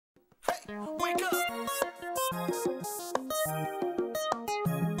Hey, wake up!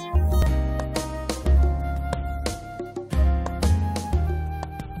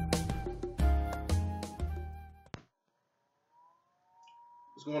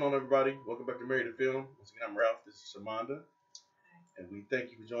 What's going on, everybody? Welcome back to Married to Film. Once again, I'm Ralph. This is Shamanda. And we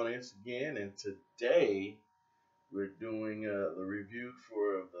thank you for joining us again. And today, we're doing the review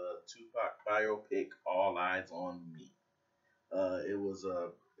for the Tupac biopic, All Eyez on Me. It was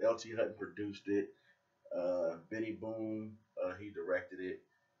L.T. Hutton produced it. Benny Boone, he directed it.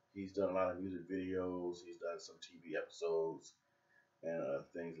 He's done a lot of music videos. He's done some TV episodes and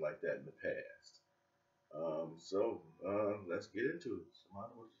things like that in the past. So let's get into it.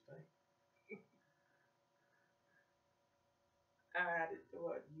 Samantha, what do you think?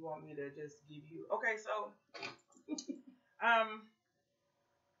 What you want me to just give you? Okay, so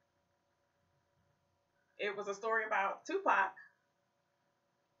it was a story about Tupac,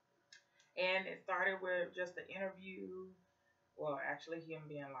 and it started with just the interview. Well, actually, him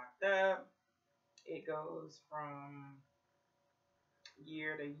being locked up. It goes from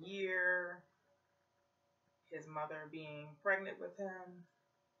year to year. His mother being pregnant with him,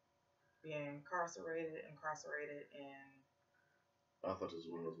 being incarcerated, and I thought this was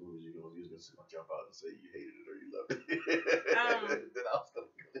one of those movies you was gonna jump out and say you hated it or you loved it. Then I was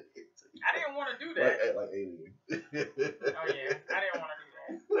gonna get into it. I didn't want to do that. Like Alien. Oh yeah, I didn't want to do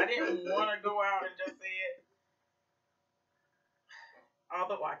that. I didn't want to go out and just say it.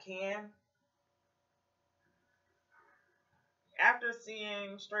 Although I can. After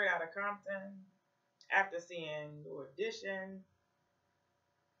seeing Straight Outta Compton, after seeing New Edition,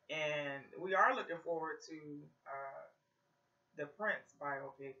 and we are looking forward to the Prince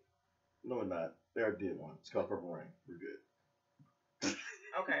biopic. No, we're not. They already did one. It's called Purple Rain. We're good.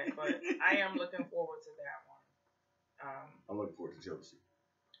 Okay, but I am looking forward to that one. I'm looking forward to Chelsea.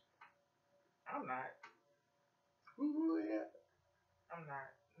 I'm not. Ooh, yeah. I'm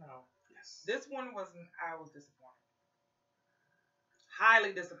not. No. Yes. This one wasn't. I was disappointed.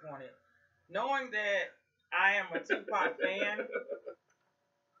 Highly disappointed. Knowing that I am a Tupac fan.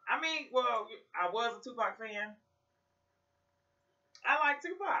 I mean, well, I was a Tupac fan. I like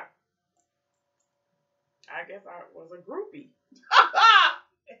Tupac. I guess I was a groupie.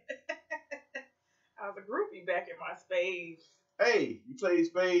 I was a groupie back in my spades. Hey, you played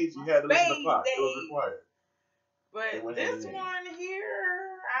spades, you had to listen to Pac. It was required. But this one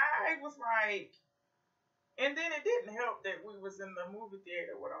here, I was like, and then it didn't help that we was in the movie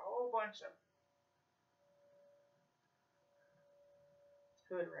theater with a whole bunch of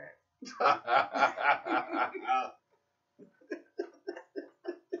hood rats.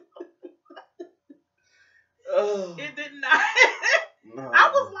 It did not. No. I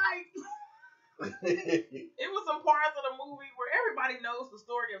was like, it was some parts of the movie where everybody knows the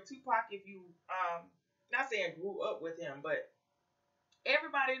story of Tupac. If you, not saying grew up with him, but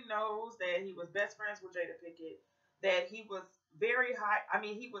everybody knows that he was best friends with Jada Pinkett. That he was very high. I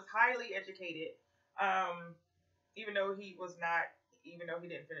mean, he was highly educated. Even though he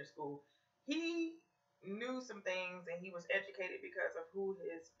didn't finish school, he knew some things, and he was educated because of who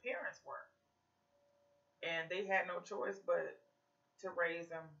his parents were. And they had no choice but to raise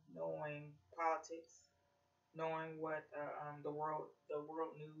him knowing politics, knowing what the world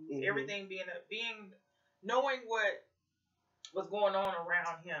news, everything knowing what was going on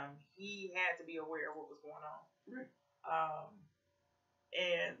around him. He had to be aware of what was going on. Right.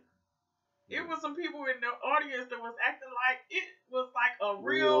 And it was some people in the audience that was acting like it was like a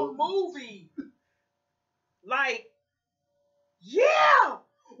real movie. Like, yeah,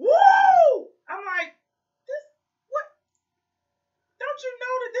 woo! I'm like, don't you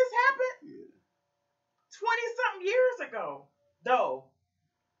know that this happened 20-something years ago, though?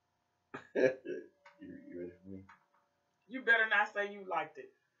 You ready for me? You better not say you liked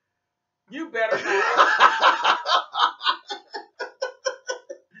it. You better not.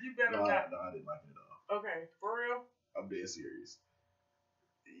 You better not. No, I didn't like it at all. Okay, for real? I'm dead serious.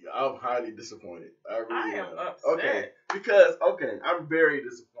 I'm highly disappointed. I really am upset. Okay, I'm very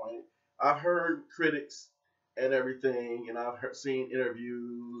disappointed. I've heard critics and everything, and I've seen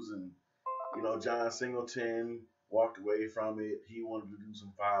interviews, and John Singleton walked away from it. He wanted to do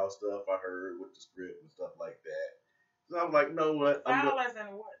some foul stuff, I heard, with the script and stuff like that. So I'm like, no, what? Foul as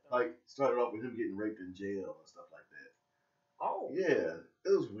in what? Like, started off with him getting raped in jail and stuff like that. Oh. Yeah,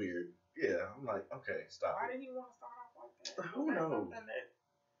 it was weird. Yeah, I'm like, okay, stop. Why did he want to start off like that? Who knows?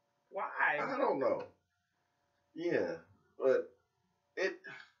 Why? I don't know. Yeah, but it.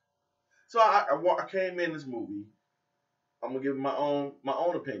 So I came in this movie. I'm gonna give my own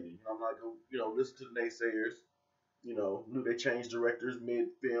opinion. I'm not gonna listen to the naysayers. knew they changed directors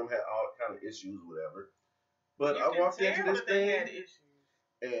mid-film, had all kind of issues, whatever. But You I can walked into tell this that they thing, had issues.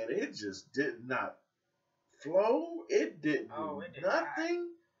 and it just did not flow. It didn't do It did nothing.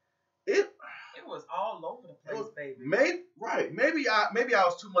 Not. It was all over the place, baby. Maybe I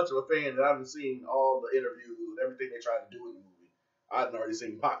was too much of a fan that I haven't seen all the interviews and everything they tried to do in the movie. I'd already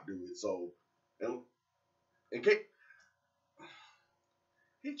seen Pac do it, so and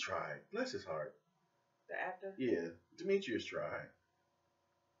he tried. Bless his heart. The actor? Yeah, Demetrius tried.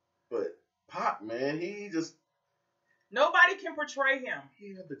 But Pac, man, he just... Nobody can portray him. He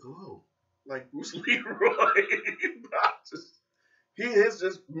had the glow. Like Bruce Leroy. His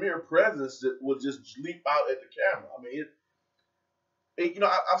just mere presence would just leap out at the camera. I mean,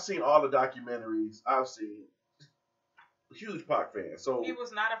 I've seen all the documentaries. I've seen huge Pac fan. So he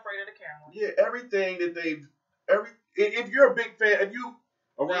was not afraid of the camera. Yeah, everything that if you're a big fan, if you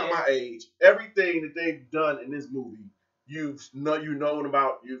around my age, everything that they've done in this movie, you've known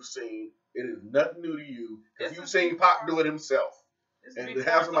about, you've seen. It is nothing new to you because you've seen Pac do it himself, and to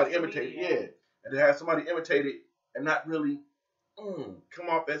have somebody imitate it, and to have somebody imitate it and not really come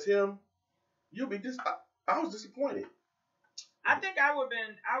off as him, you'll be I was disappointed. I think I would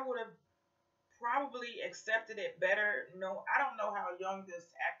have probably accepted it better. No, I don't know how young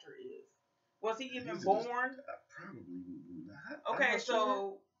this actor is. Was he even born? Probably not. Okay,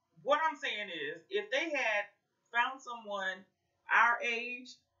 so what I'm saying is, if they had found someone our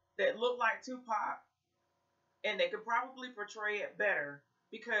age that looked like Tupac, and they could probably portray it better,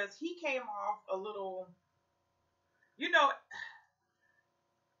 because he came off a little,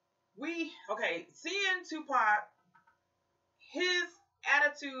 seeing Tupac, his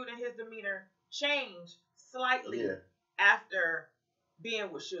attitude and his demeanor changed slightly after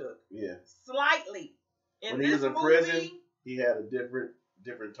being with Suge. Yeah. Slightly. When he was in prison, he had a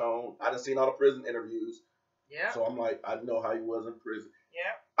different tone. I done seen all the prison interviews. Yeah. So I'm like, I know how he was in prison.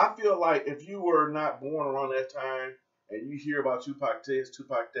 Yeah. I feel like if you were not born around that time and you hear about Tupac this,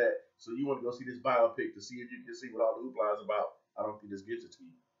 Tupac that, so you want to go see this biopic to see if you can see what all the hoopla is about, I don't think this gives it to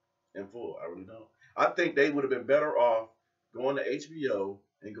you in full. I really don't. I think they would have been better off going to HBO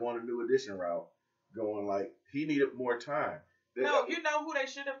and going the New Edition route, going like he needed more time. No, you know who they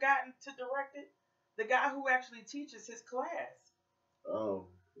should have gotten to direct it? The guy who actually teaches his class. Oh.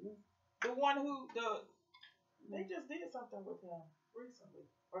 The one they just did something with him recently,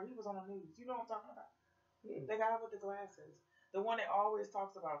 or he was on the news. You know what I'm talking about? The guy with the glasses, the one that always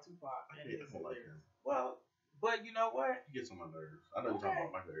talks about Tupac. I don't like him. Well, but you know what? He gets on my nerves. I know you're talking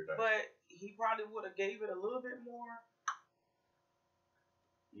about Michael every day. But he probably would have gave it a little bit more.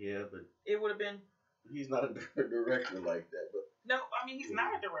 Yeah, but it would have been. He's not a director like that. But no, I mean he's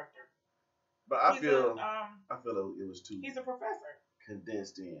not a director. But I feel it was too. He's a professor.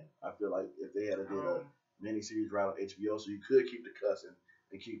 Condensed in. I feel like if they had did a miniseries right on HBO, so you could keep the cussing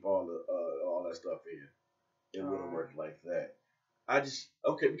and keep all that stuff in, it would have worked like that.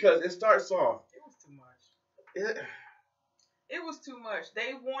 Because it starts off. It was too much. It was too much.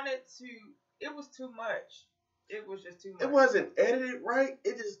 They wanted to. It was too much. It was just too much. It wasn't edited right.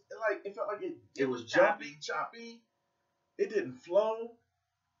 It just it felt like it was choppy. It didn't flow.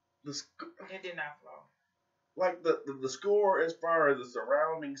 It did not flow. Like the score, as far as the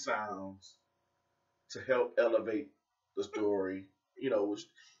surrounding sounds, to help elevate the story. Which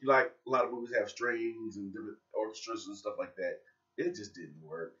like a lot of movies have strings and different orchestras and stuff like that. It just didn't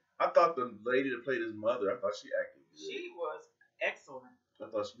work. I thought the lady that played his mother, I thought she acted good. She was excellent. I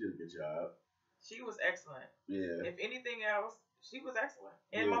thought she did a good job. She was excellent. Yeah. If anything else, she was excellent.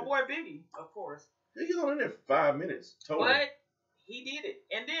 And my boy Biggie, of course. He was only there for 5 minutes total. But he did it.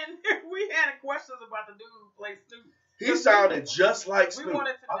 And then we had questions about the dude who played Snoop. He sounded just like Snoop.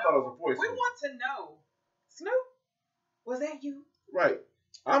 I thought it was a voice. We want to know, Snoop, was that you? Right.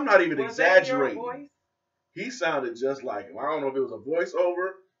 I'm not even exaggerating. That your voice? He sounded just like him. I don't know if it was a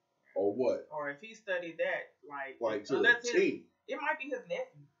voiceover or what. Or if he studied that, like to the T. It might be his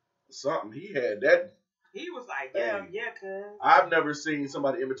nephew. Something. He had that. He was like, yeah, cuz. I've never seen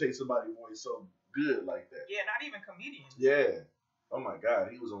somebody imitate somebody's voice so good like that. Yeah, not even comedians. Yeah. Oh my God,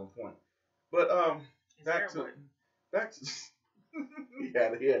 he was on point. But back to he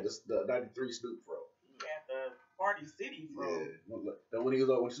had the 93 Snoop fro. He had the Party City fro.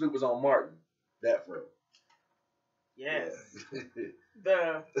 Yeah. When Snoop was on Martin, that fro. Yes.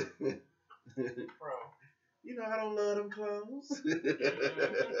 The fro. I don't love them clothes. Yeah,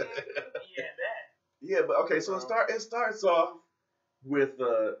 that. Yeah, but okay, so it starts off with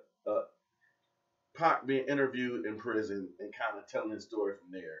Pac being interviewed in prison and kind of telling his story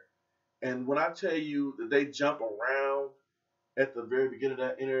from there. And when I tell you that they jump around at the very beginning of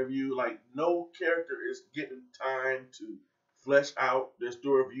that interview, like no character is getting time to flesh out their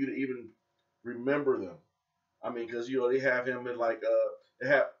story for you to even remember them. I mean, because they have him in like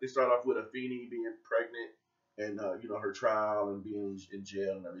they start off with Afeni being pregnant and her trial and being in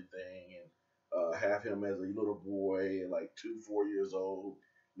jail and everything, and have him as a little boy, like 4 years old,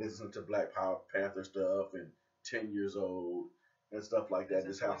 listening to Black Panther stuff, and 10 years old and stuff like that.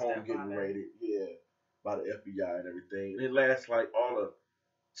 Just how home getting raided, yeah, by the FBI and everything. And it lasts like all of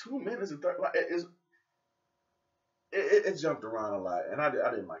 2 minutes and 30. Like it jumped around a lot, and I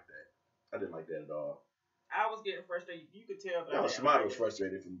didn't like that. I didn't like that at all. I was getting frustrated. You could tell that. No, Shimada was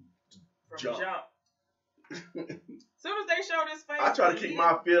frustrated from jump. As soon as they showed his face, I try to keep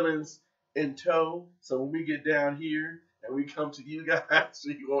my feelings in tow, so when we get down here and we come to you guys, so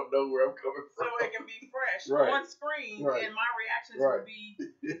you won't know where I'm coming from. So it can be fresh on screen, and my reactions will be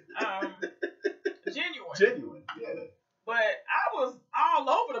genuine. Genuine, yeah. But I was all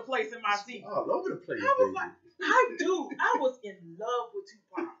over the place in my seat. All over the place. I was like, I was in love with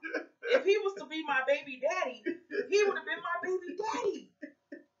Tupac. If he was to be my baby daddy, he would have been my baby daddy.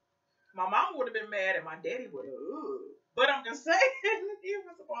 My mom would have been mad and my daddy would have. But I'm just saying, he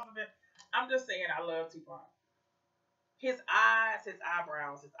was supposed to be. I'm just saying, I love Tupac. His eyes, his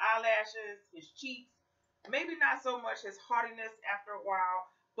eyebrows, his eyelashes, his cheeks. Maybe not so much his haughtiness after a while,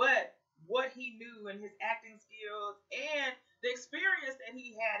 but what he knew and his acting skills and the experience that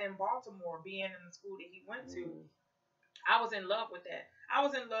he had in Baltimore, being in the school that he went to. I was in love with that. I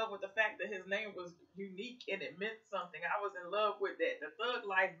was in love with the fact that his name was unique and it meant something. I was in love with that. The Thug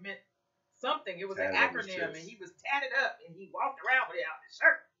Life meant something. It was an acronym, and he was tatted up and he walked around with it on his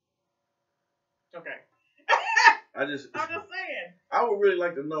shirt. Okay. I'm just saying. I would really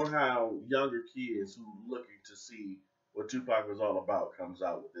like to know how younger kids who looking to see what Tupac was all about comes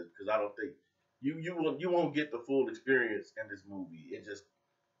out with it, because I don't think you won't get the full experience in this movie. It just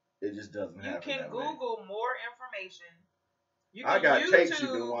doesn't happen. You can Google more information. I got tapes you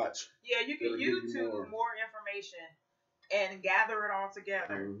can watch. Yeah, you can YouTube more information and gather it all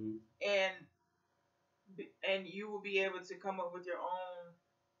together, and you will be able to come up with your own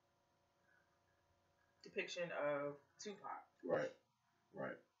depiction of Tupac. Right.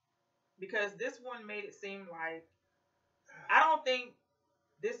 Because this one made it seem like, I don't think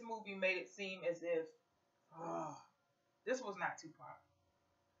this movie made it seem as if this was not Tupac.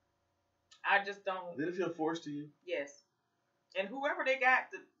 I just don't. Did it feel forced to you? Yes. And whoever they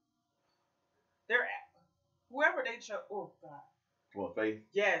chose. Oh God. What, Faith?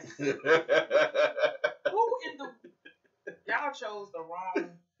 Yes. Who in the? Y'all chose the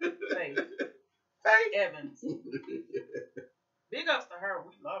wrong Faith. Faith Evans. Big ups to her.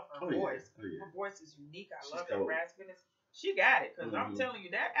 We love her voice. Yeah. Her voice is unique. I love that raspiness. She got it, because I'm telling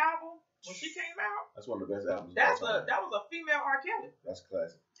you, that album when she came out. That's one of the best albums. That was a female R. Kelly. That's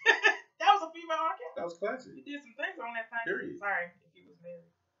classic. That was a female R. Kelly. That was classic. He did some things on that thing. Period. Sorry if he was married.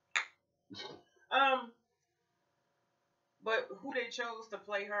 But who they chose to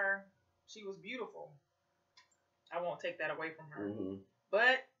play her, she was beautiful. I won't take that away from her.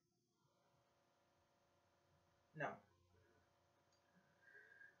 But no.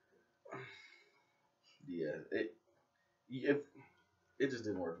 Yeah, it just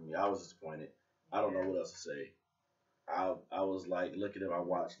didn't work for me. I was disappointed. I don't know what else to say. I was like looking at my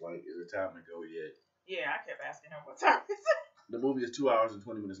watch, like, is it time to go yet? Yeah, I kept asking him what time is it. The movie is 2 hours and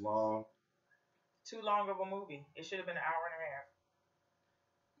 20 minutes long. Too long of a movie. It should have been an hour and a half.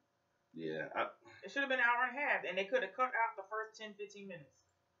 Yeah. It should have been an hour and a half, and they could have cut out the first 10-15 minutes.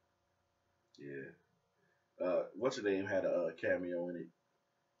 Yeah. What's her name had a cameo in it?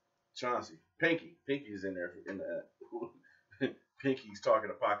 Chauncey. Pinky's in there. Pinky's talking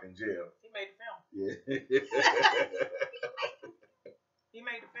to Pac in jail. He made the film. Yeah. He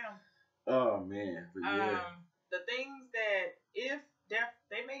made the film. Oh man. But yeah. The things that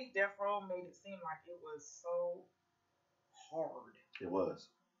they made Death Row made it seem like it was so hard. It was.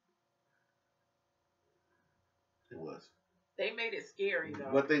 They made it scary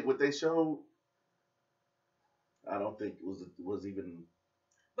though. What they showed, I don't think was even.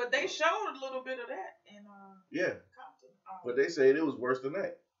 But they showed a little bit of that in Compton. But they said it was worse than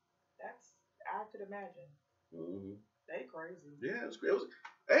that. I could imagine. They crazy. Yeah, it was.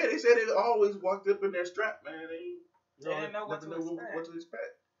 Hey, they said they always walked up in their strap, man. They didn't know what to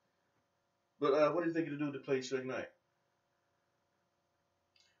expect. But what do you think of the dude that played Suge Knight?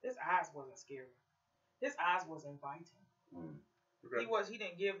 His eyes wasn't scary. His eyes was inviting. Okay. He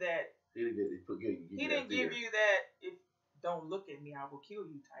didn't give that. He didn't give you that. If don't look at me, I will kill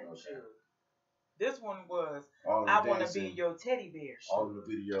you type shit. This one was, I want to be your teddy bear. All in the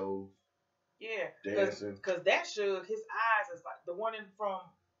videos. Yeah, dancing. Because that Suge, his eyes is like the one from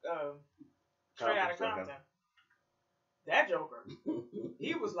Straight Outta Compton. That Joker,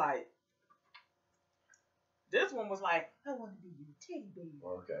 he was like, this one was like, I want to be your teddy bear.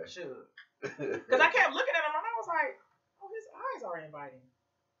 Okay. Suge. Because I kept looking at him and I was like, oh, his eyes are inviting.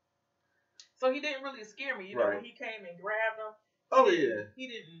 So he didn't really scare me, when he came and grabbed him. He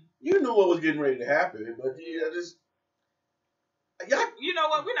didn't. You knew what was getting ready to happen, but you know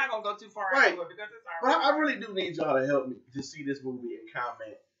what? We're not gonna go too far into it because it's already. But I really do need y'all to help me to see this movie and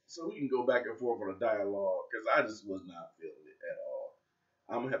comment, so we can go back and forth on a dialogue. Because I just was not feeling it at all.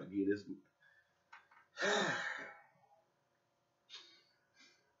 I'm gonna have to give this.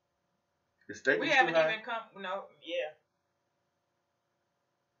 We haven't even come. No, yeah.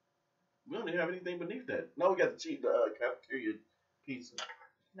 We don't even have anything beneath that. No, we got the cheap cafeteria pizza.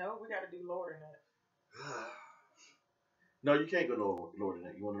 No, we got to do lower than that. No, you can't go lower than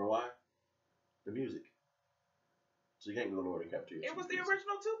that. You want to know why? The music. So you can't go lower than cafeteria. It was the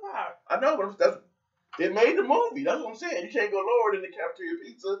original Tupac. I know, but it made the movie. That's what I'm saying. You can't go lower than the cafeteria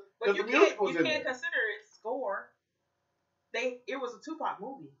pizza because the music was in there. You can't consider it score. It was a Tupac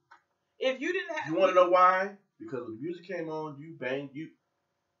movie. If you didn't have, you want to know why? Because when the music came on, you banged you.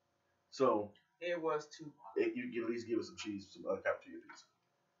 So it was Tupac. You can at least give us some cheese, some cafeteria pizza.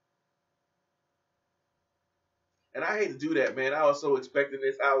 And I hate to do that, man. I was so expecting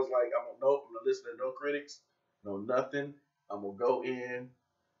this. I was like, I'm gonna listen to no critics, no nothing. I'm gonna go in,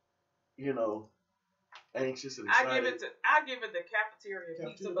 anxious and excited. I give it the cafeteria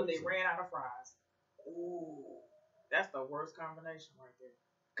pizza, but they ran out of fries. Ooh, that's the worst combination right there.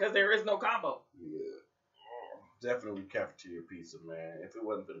 Because there is no combo. Yeah. Definitely cafeteria pizza, man. If it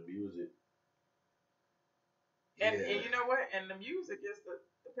wasn't for the music. And you know what? And the music is the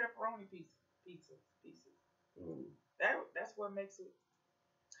pepperoni pieces. Mm. That's what makes it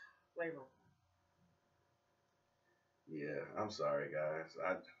flavorful. Yeah, I'm sorry, guys.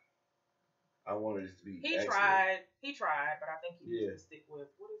 I wanted it to be. He tried, but I think he needs to stick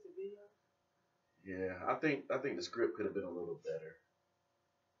with what is the video? Yeah, I think the script could have been a little better.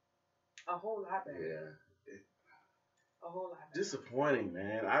 A whole lot better. Yeah. A whole lot better. Disappointing,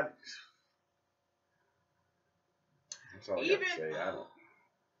 man. That's all I got to say. I don't.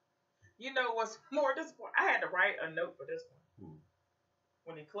 You know what's more disappointing? I had to write a note for this one.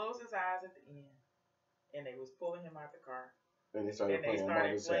 When he closed his eyes at the end, and they was pulling him out the car, and they started playing that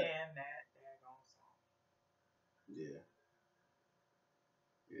daggone song. Yeah.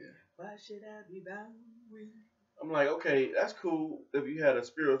 Yeah. Why should I be bound with? I'm like, okay, that's cool if you had a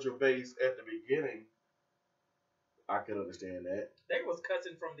spiritual base at the beginning. I can understand that. They was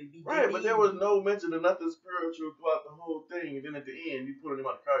cussing from the beginning. Right, but there was no mention of nothing spiritual throughout the whole thing. And then at the end, you pulling him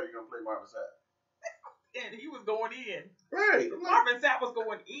out the car, you're going to play Marvin Sapp. And he was going in. Right. Marvin Sapp was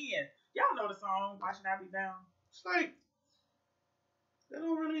going in. Y'all know the song, Why Should I Be Bound? It's like, that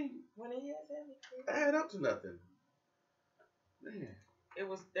don't really add up to nothing. Man. There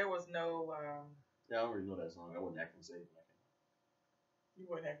was no... Yeah, I don't really know that song. I wasn't acting safe. You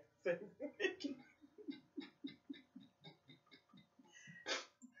weren't acting safe.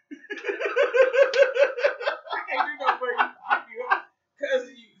 I can't do no more. Because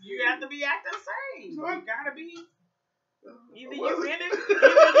you have to be acting safe. You gotta be. Either you in it to win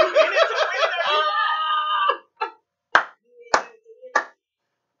it or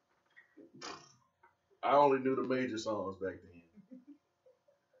I only knew the major songs back then.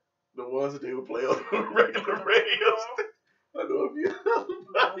 The ones that they would play on the regular radio. I know a few of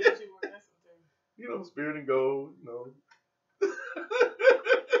them. Spirit and Gold,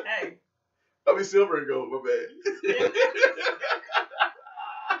 Hey. I mean, Silver and Gold, my bad.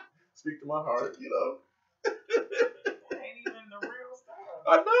 Speak to my heart, That ain't even the real stuff.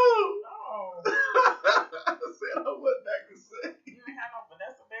 I know. No. I said I wasn't acting safe. You ain't had no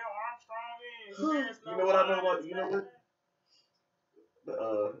Vanessa Bell Armstrong in. You know what I know about, you know what?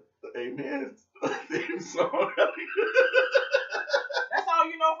 The Amen theme song. That's all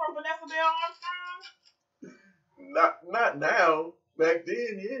you know from Vanessa Bell Armstrong? Not now. Back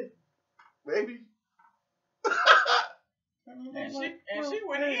then, yeah. Maybe. and she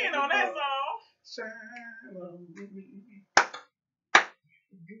went in on that song. Shine on me.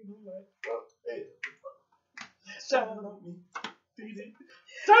 Shine on me.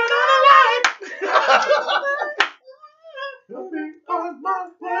 Turn on the light. Nothing on my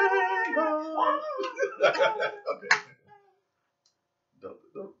finger. Okay.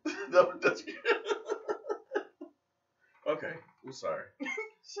 Don't touch me. Okay, I'm sorry.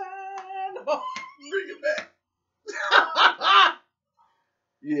 Shine on. Bring it back.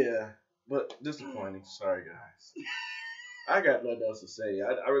 Yeah, but disappointing. Sorry, guys. I I got nothing else to say.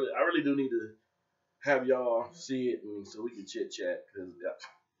 I really do need to have y'all see it and so we can chit chat because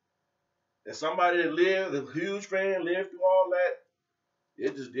as somebody that lived, a huge fan, lived through all that,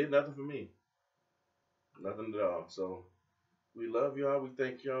 it just did nothing for me. Nothing at all. So we love y'all. We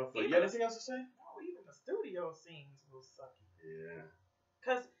thank y'all for. You got anything else to say? No, even the studio scenes was sucky. Yeah.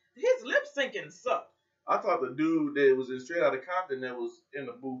 Cause his lip syncing sucked. I thought the dude that was in Straight Outta Compton that was in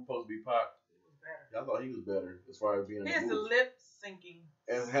the booth supposed to be Pac. He was better. I thought he was better as far as being in the booth. His lip syncing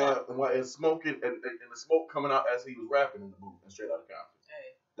and smoking and the smoke coming out as he was rapping in the booth and Straight Outta Compton.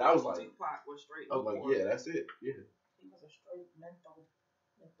 Hey, that was like Tupac was straight. I was like, yeah, that's it. Yeah. He was a straight menthol.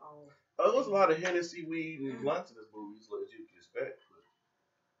 Oh, there was a lot of Hennessy, weed, and blunts in this movie, so as you can expect. But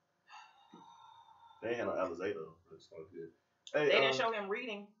they ain't had no Alizé though, but it's all good. Hey, they didn't show him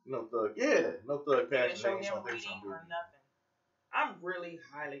reading. No Thug. Yeah, no Thug Passion. They didn't show him reading or nothing. I'm really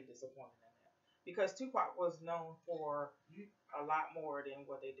highly disappointed in that because Tupac was known for a lot more than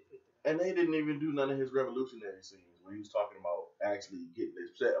what they depicted. And they didn't even do none of his revolutionary scenes when he was talking about actually getting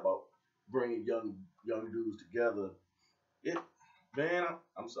upset about bringing young dudes together.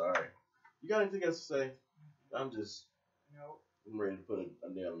 I'm sorry. You got anything else to say? I'm ready to put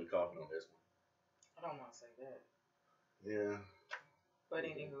a nail in the coffin on this one. I don't want to say that. Yeah. But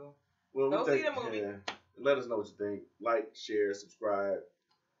anywho, well, go see the movie. Yeah. Let us know what you think. Like, share, subscribe.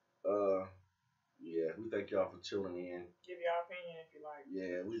 Yeah, we thank y'all for tuning in. Give your opinion if you like.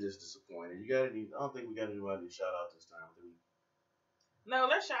 Yeah, we just disappointed. I don't think we got anybody to shout out this time, do we? No,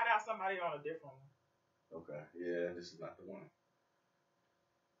 let's shout out somebody on a different one. Okay, yeah, this is not the one.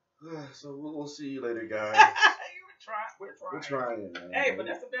 So we'll see you later, guys. We're trying. Man. Hey, but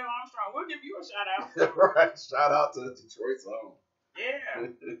that's a Bill Armstrong. We'll give you a shout out. Right, shout out to the Detroit song. Yeah.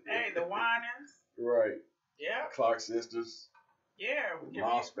 Hey, the Winans. Right. Yeah. Clark Sisters. Yeah, we give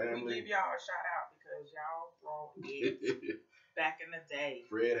y'all a shout out because y'all throwing hits back in the day.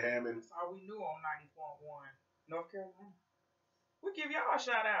 Fred Hammond. That's all we knew on 90.1 North Carolina. We give y'all a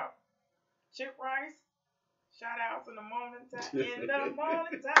shout out. Chip Rice. Shout outs in the morning time. In the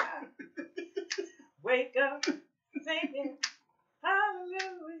morning time. Wake up singing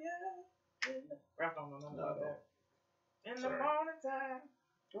hallelujah. Rap don't know nothing about that. In the morning time.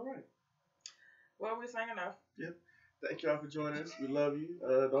 All right. Well, we sang enough. Yep. Thank y'all for joining us. We love you.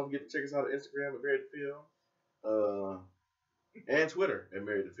 Don't forget to check us out on Instagram at Married to Film. And Twitter at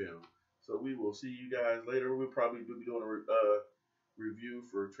Married to Film. So we will see you guys later. We'll probably be doing a review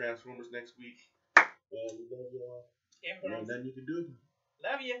for Transformers next week. And we love y'all. And nothing you can do.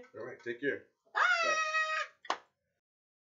 Love you. All right. Take care.